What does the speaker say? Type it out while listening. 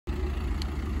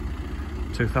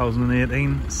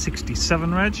2018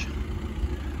 67 reg.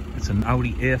 It's an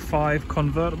Audi A5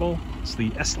 convertible. It's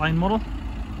the S-Line model.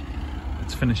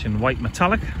 It's finished in white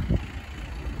metallic.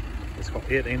 It's got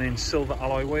 18-inch silver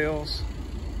alloy wheels.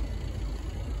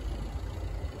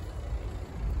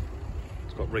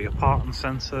 It's got rear parking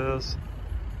sensors.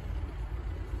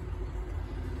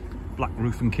 Black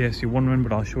roof in case you're wondering,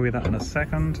 but I'll show you that in a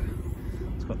second.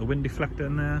 It's got the wind deflector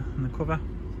in there in the cover.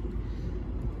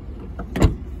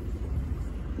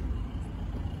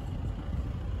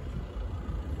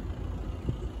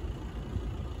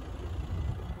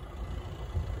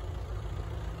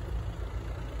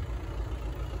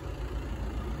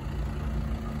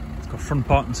 It's got front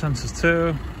parking sensors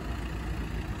too.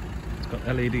 It's got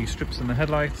LED strips in the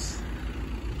headlights.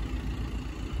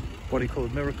 Body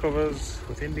coloured mirror covers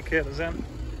with indicators in.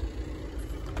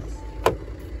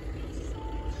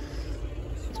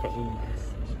 It's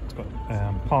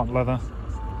got part leather.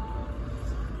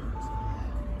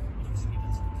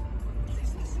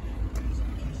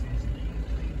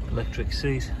 Electric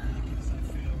seat.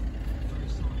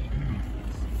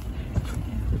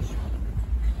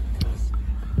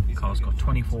 The car's got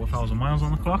 24,000 miles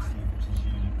on the clock.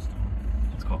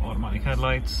 It's got automatic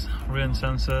headlights, rain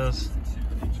sensors.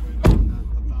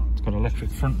 It's got electric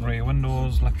front and rear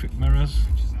windows, electric mirrors,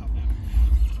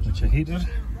 which are heated.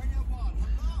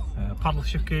 Paddle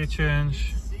shift gear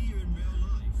change,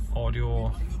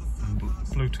 audio and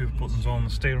Bluetooth buttons on the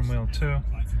steering wheel too.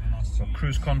 Got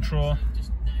cruise control,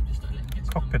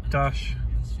 cockpit dash.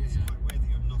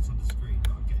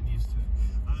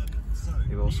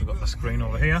 You've also got the screen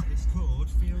over here.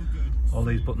 All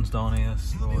these buttons down here,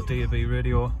 so DAB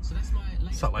radio,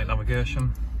 satellite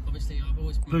navigation,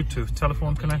 Bluetooth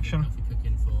telephone connection,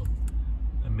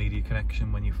 and media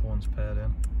connection when your phone's paired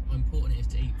in.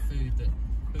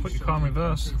 Put your car in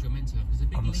reverse.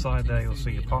 On the side there you'll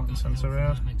see your parking sensor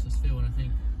here.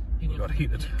 You've got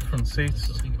heated front seats,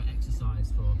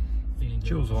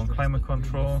 dual zone climate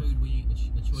control,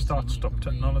 start stop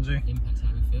technology,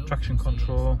 traction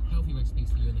control,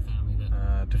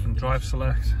 different drive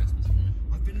select,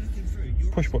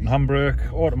 push button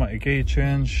handbrake, automatic gear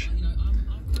change.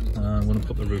 I'm going to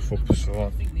put the roof up,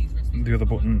 so the other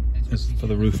button is for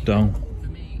the roof down.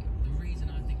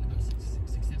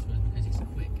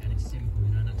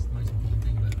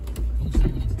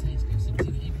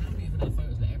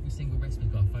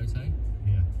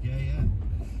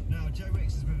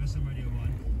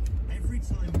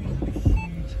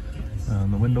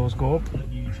 And the windows go up.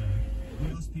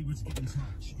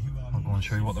 I'll go and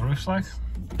show you what the roof's like.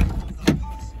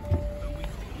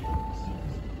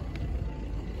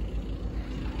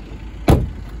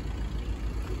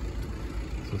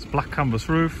 So it's black canvas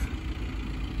roof.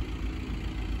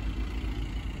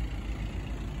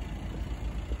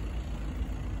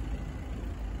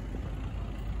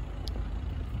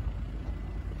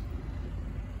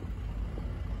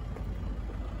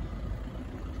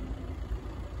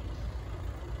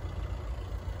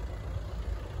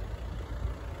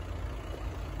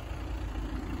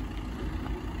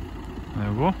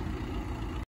 There we go.